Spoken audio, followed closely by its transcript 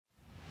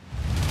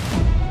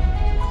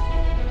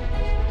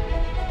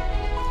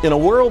In a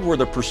world where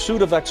the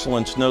pursuit of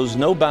excellence knows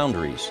no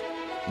boundaries,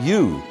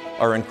 you,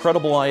 our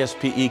incredible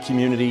ISPE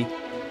community,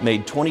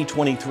 made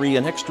 2023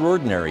 an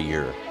extraordinary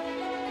year.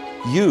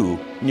 You,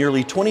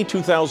 nearly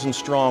 22,000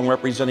 strong,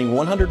 representing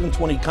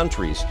 120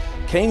 countries,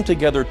 came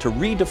together to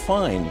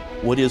redefine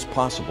what is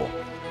possible.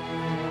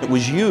 It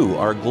was you,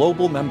 our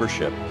global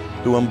membership,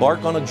 who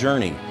embark on a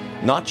journey,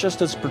 not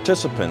just as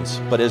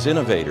participants, but as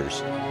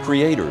innovators,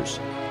 creators,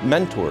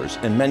 mentors,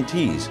 and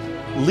mentees,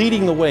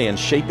 leading the way and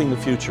shaping the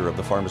future of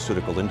the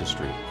pharmaceutical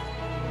industry.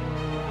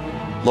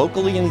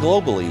 Locally and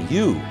globally,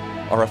 you,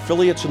 our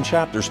affiliates and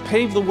chapters,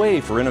 paved the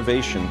way for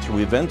innovation through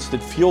events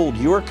that fueled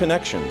your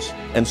connections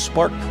and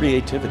sparked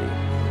creativity.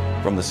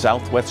 From the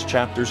Southwest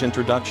chapter's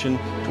introduction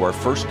to our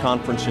first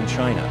conference in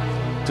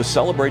China, to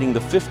celebrating the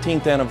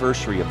 15th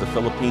anniversary of the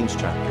Philippines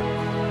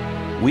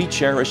chapter, we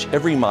cherish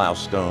every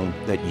milestone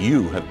that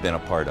you have been a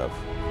part of.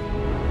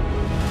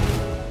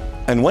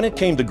 And when it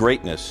came to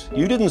greatness,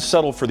 you didn't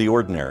settle for the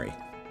ordinary.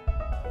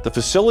 The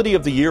Facility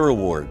of the Year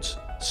Awards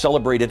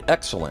celebrated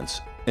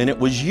excellence, and it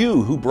was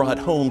you who brought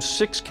home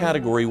 6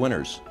 category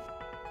winners.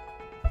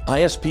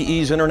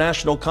 ISPE's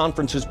international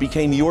conferences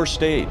became your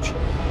stage,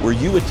 where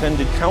you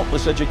attended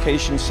countless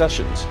education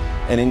sessions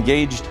and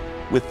engaged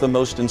with the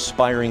most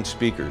inspiring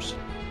speakers.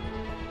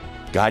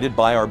 Guided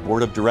by our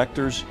board of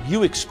directors,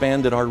 you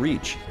expanded our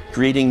reach,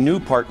 creating new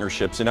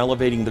partnerships and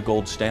elevating the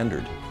gold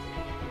standard.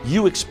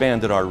 You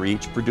expanded our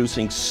reach,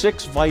 producing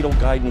 6 vital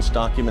guidance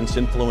documents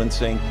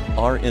influencing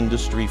our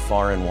industry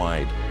far and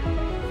wide.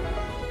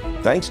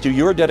 Thanks to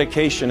your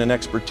dedication and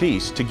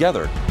expertise,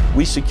 together,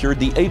 we secured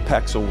the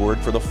Apex Award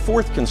for the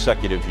 4th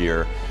consecutive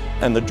year,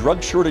 and the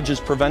drug shortages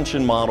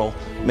prevention model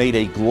made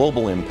a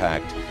global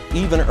impact,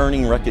 even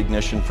earning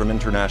recognition from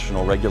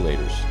international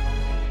regulators.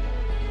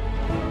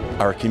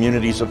 Our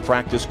communities of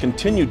practice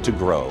continued to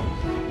grow,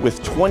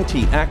 with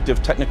 20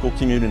 active technical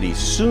communities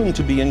soon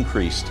to be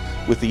increased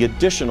with the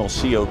additional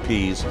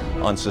COPs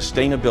on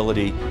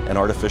sustainability and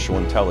artificial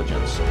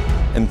intelligence.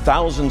 And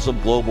thousands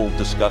of global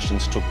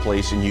discussions took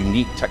place in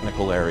unique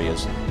technical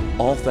areas,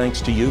 all thanks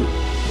to you.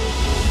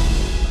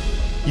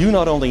 You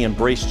not only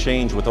embraced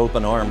change with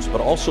open arms,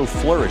 but also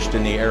flourished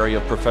in the area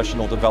of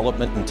professional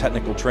development and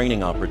technical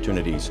training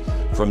opportunities,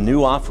 from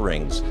new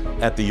offerings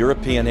at the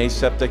European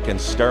Aseptic and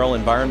Sterile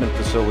Environment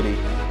Facility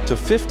to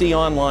 50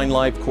 online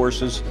live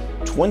courses,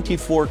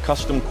 24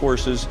 custom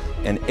courses,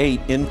 and 8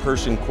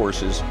 in-person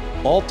courses,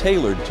 all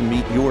tailored to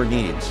meet your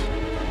needs.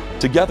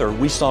 Together,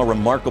 we saw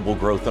remarkable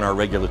growth in our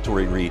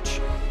regulatory reach,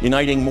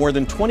 uniting more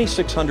than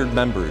 2,600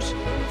 members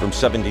from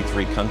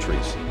 73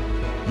 countries.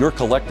 Your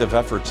collective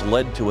efforts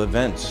led to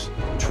events,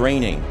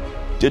 training,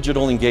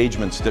 digital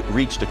engagements that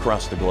reached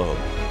across the globe.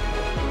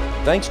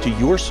 Thanks to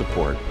your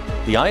support,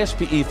 the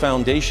ISPE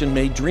Foundation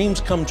made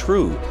dreams come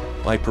true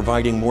by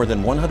providing more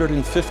than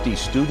 150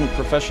 student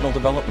professional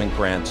development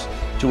grants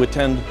to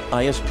attend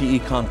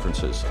ISPE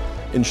conferences,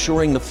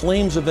 ensuring the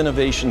flames of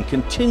innovation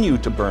continue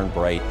to burn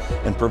bright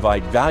and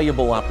provide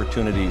valuable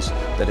opportunities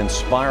that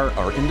inspire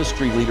our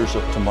industry leaders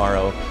of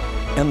tomorrow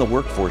and the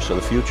workforce of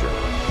the future.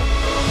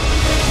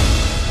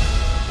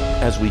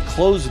 As we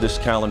close this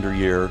calendar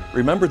year,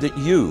 remember that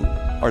you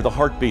are the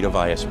heartbeat of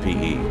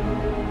ISPE,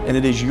 and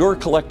it is your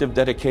collective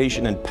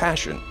dedication and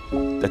passion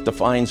that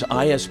defines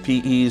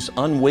ISPE's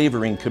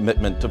unwavering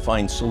commitment to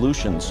find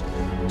solutions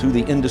to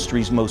the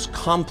industry's most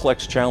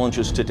complex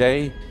challenges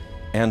today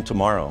and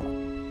tomorrow.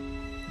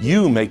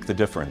 You make the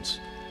difference,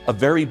 a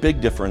very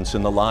big difference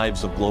in the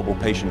lives of global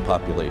patient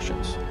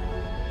populations.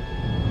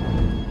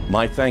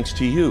 My thanks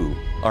to you,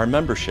 our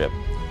membership,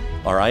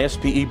 our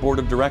ISPE Board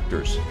of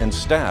Directors, and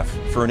staff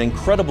for an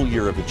incredible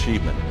year of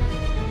achievement,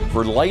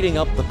 for lighting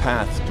up the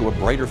path to a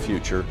brighter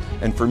future,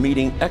 and for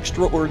meeting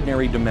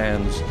extraordinary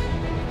demands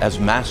as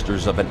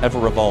masters of an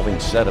ever-evolving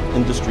set of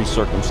industry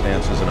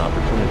circumstances and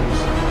opportunities.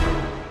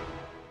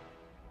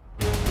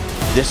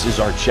 This is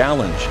our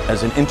challenge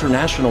as an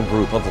international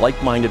group of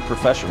like-minded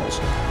professionals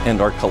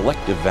and our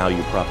collective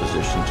value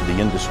proposition to the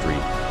industry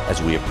as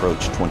we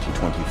approach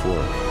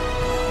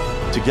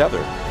 2024.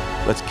 Together,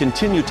 let's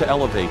continue to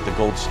elevate the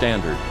gold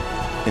standard,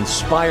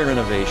 inspire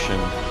innovation,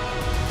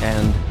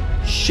 and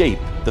shape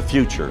the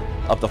future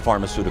of the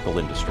pharmaceutical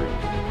industry.